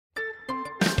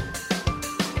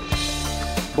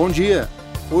Bom dia!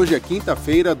 Hoje é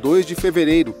quinta-feira, 2 de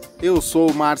fevereiro. Eu sou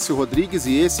o Márcio Rodrigues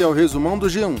e esse é o resumão do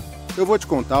G1. Eu vou te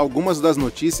contar algumas das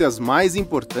notícias mais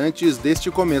importantes deste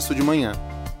começo de manhã.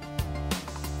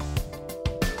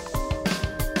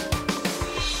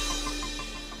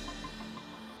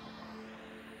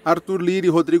 Arthur Lira e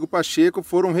Rodrigo Pacheco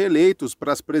foram reeleitos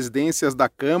para as presidências da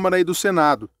Câmara e do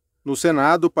Senado. No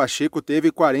Senado, Pacheco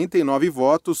teve 49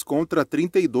 votos contra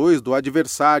 32 do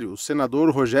adversário, o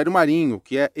senador Rogério Marinho,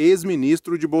 que é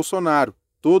ex-ministro de Bolsonaro.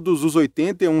 Todos os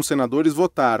 81 senadores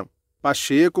votaram.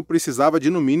 Pacheco precisava de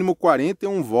no mínimo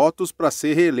 41 votos para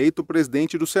ser reeleito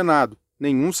presidente do Senado.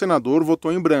 Nenhum senador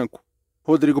votou em branco.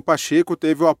 Rodrigo Pacheco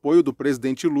teve o apoio do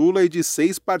presidente Lula e de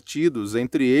 6 partidos,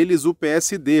 entre eles o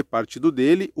PSD, partido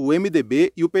dele, o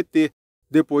MDB e o PT.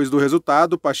 Depois do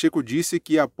resultado, Pacheco disse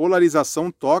que a polarização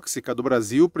tóxica do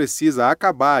Brasil precisa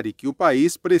acabar e que o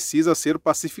país precisa ser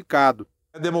pacificado.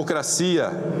 A democracia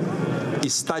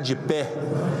está de pé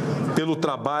pelo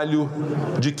trabalho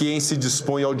de quem se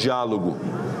dispõe ao diálogo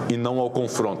e não ao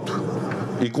confronto.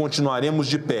 E continuaremos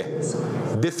de pé,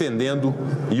 defendendo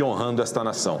e honrando esta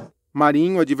nação.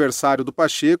 Marinho, adversário do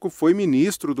Pacheco, foi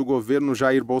ministro do governo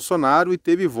Jair Bolsonaro e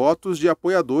teve votos de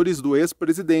apoiadores do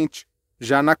ex-presidente.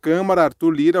 Já na Câmara,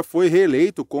 Arthur Lira foi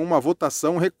reeleito com uma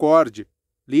votação recorde.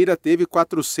 Lira teve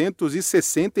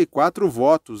 464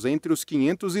 votos entre os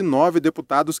 509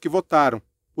 deputados que votaram.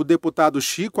 O deputado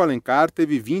Chico Alencar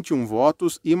teve 21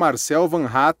 votos e Marcel Van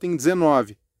Hatten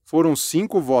 19. Foram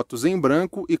 5 votos em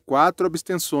branco e 4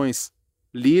 abstenções.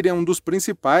 Lira é um dos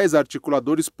principais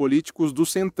articuladores políticos do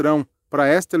Centrão. Para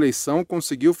esta eleição,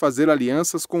 conseguiu fazer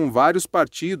alianças com vários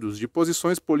partidos de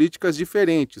posições políticas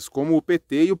diferentes, como o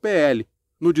PT e o PL.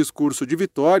 No discurso de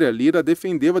vitória, Lira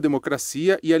defendeu a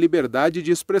democracia e a liberdade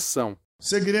de expressão.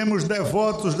 Seguiremos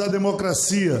devotos da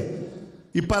democracia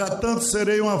e, para tanto,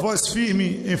 serei uma voz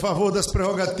firme em favor das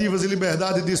prerrogativas e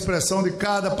liberdade de expressão de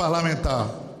cada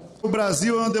parlamentar. O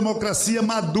Brasil é uma democracia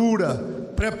madura,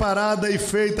 preparada e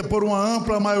feita por uma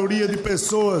ampla maioria de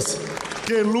pessoas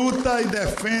que luta e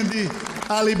defende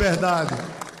a liberdade.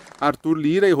 Arthur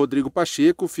Lira e Rodrigo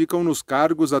Pacheco ficam nos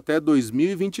cargos até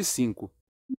 2025.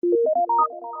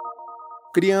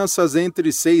 Crianças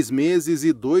entre 6 meses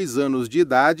e 2 anos de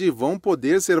idade vão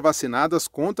poder ser vacinadas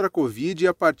contra a Covid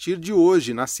a partir de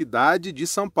hoje, na cidade de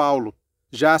São Paulo.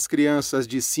 Já as crianças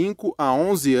de 5 a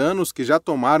 11 anos que já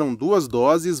tomaram 2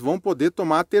 doses vão poder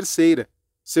tomar a terceira.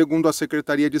 Segundo a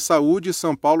Secretaria de Saúde,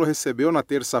 São Paulo recebeu na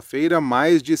terça-feira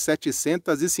mais de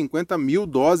 750 mil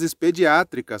doses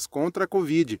pediátricas contra a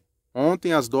Covid.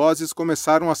 Ontem as doses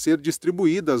começaram a ser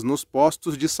distribuídas nos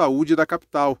postos de saúde da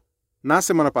capital. Na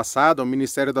semana passada, o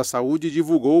Ministério da Saúde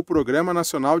divulgou o Programa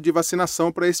Nacional de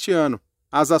Vacinação para este ano.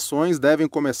 As ações devem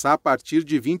começar a partir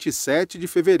de 27 de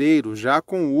fevereiro, já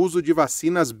com o uso de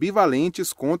vacinas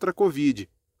bivalentes contra a Covid.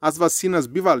 As vacinas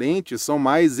bivalentes são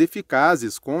mais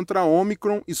eficazes contra a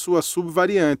Ômicron e suas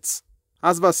subvariantes.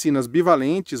 As vacinas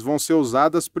bivalentes vão ser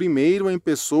usadas primeiro em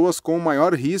pessoas com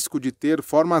maior risco de ter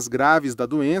formas graves da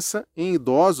doença, em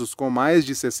idosos com mais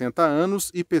de 60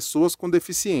 anos e pessoas com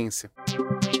deficiência.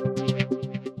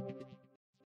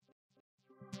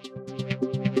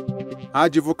 A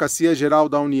Advocacia Geral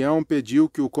da União pediu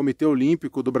que o Comitê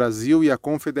Olímpico do Brasil e a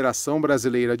Confederação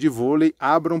Brasileira de Vôlei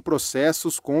abram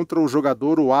processos contra o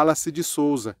jogador Wallace de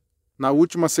Souza. Na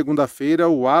última segunda-feira,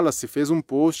 o Wallace fez um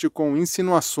post com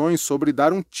insinuações sobre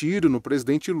dar um tiro no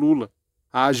presidente Lula.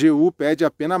 A AGU pede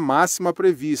a pena máxima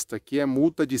prevista, que é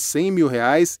multa de R$100 mil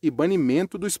e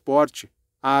banimento do esporte.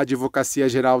 A Advocacia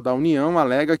Geral da União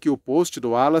alega que o post do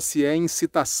Wallace é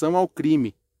incitação ao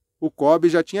crime. O COB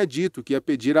já tinha dito que ia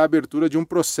pedir a abertura de um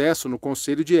processo no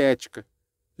Conselho de Ética.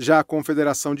 Já a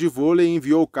Confederação de Vôlei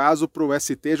enviou o caso para o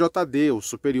STJD, o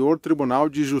Superior Tribunal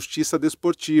de Justiça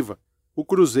Desportiva. O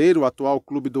Cruzeiro, o atual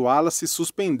clube do Wallace,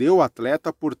 suspendeu o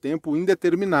atleta por tempo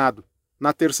indeterminado.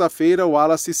 Na terça-feira, o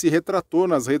Wallace se retratou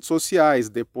nas redes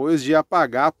sociais, depois de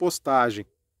apagar a postagem.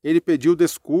 Ele pediu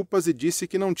desculpas e disse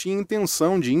que não tinha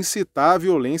intenção de incitar a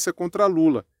violência contra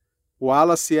Lula. O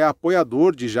Wallace é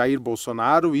apoiador de Jair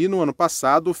Bolsonaro e, no ano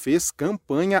passado, fez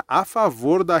campanha a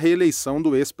favor da reeleição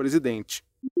do ex-presidente.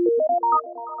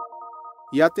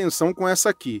 E atenção com essa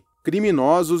aqui.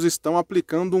 Criminosos estão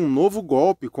aplicando um novo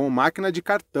golpe com máquina de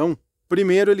cartão.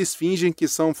 Primeiro, eles fingem que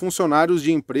são funcionários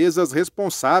de empresas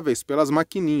responsáveis pelas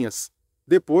maquininhas.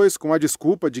 Depois, com a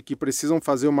desculpa de que precisam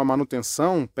fazer uma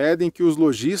manutenção, pedem que os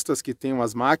lojistas que tenham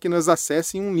as máquinas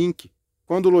acessem um link.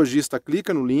 Quando o lojista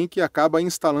clica no link, acaba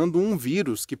instalando um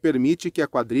vírus que permite que a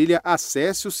quadrilha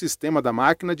acesse o sistema da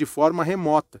máquina de forma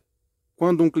remota.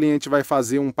 Quando um cliente vai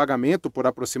fazer um pagamento por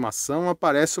aproximação,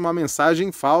 aparece uma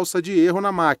mensagem falsa de erro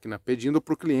na máquina, pedindo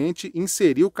para o cliente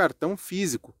inserir o cartão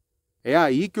físico. É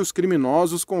aí que os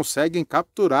criminosos conseguem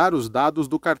capturar os dados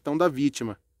do cartão da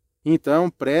vítima. Então,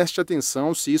 preste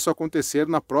atenção se isso acontecer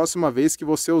na próxima vez que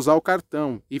você usar o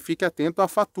cartão e fique atento à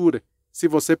fatura. Se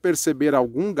você perceber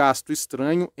algum gasto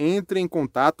estranho, entre em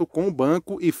contato com o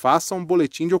banco e faça um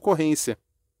boletim de ocorrência.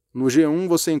 No G1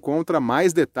 você encontra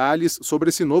mais detalhes sobre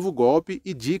esse novo golpe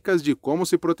e dicas de como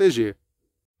se proteger.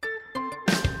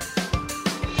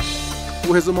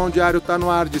 O Resumão Diário está no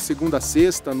ar de segunda a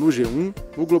sexta no G1,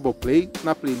 no Globoplay,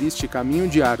 na playlist Caminho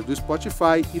Diário do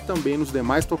Spotify e também nos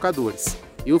demais tocadores.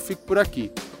 Eu fico por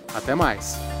aqui. Até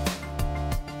mais!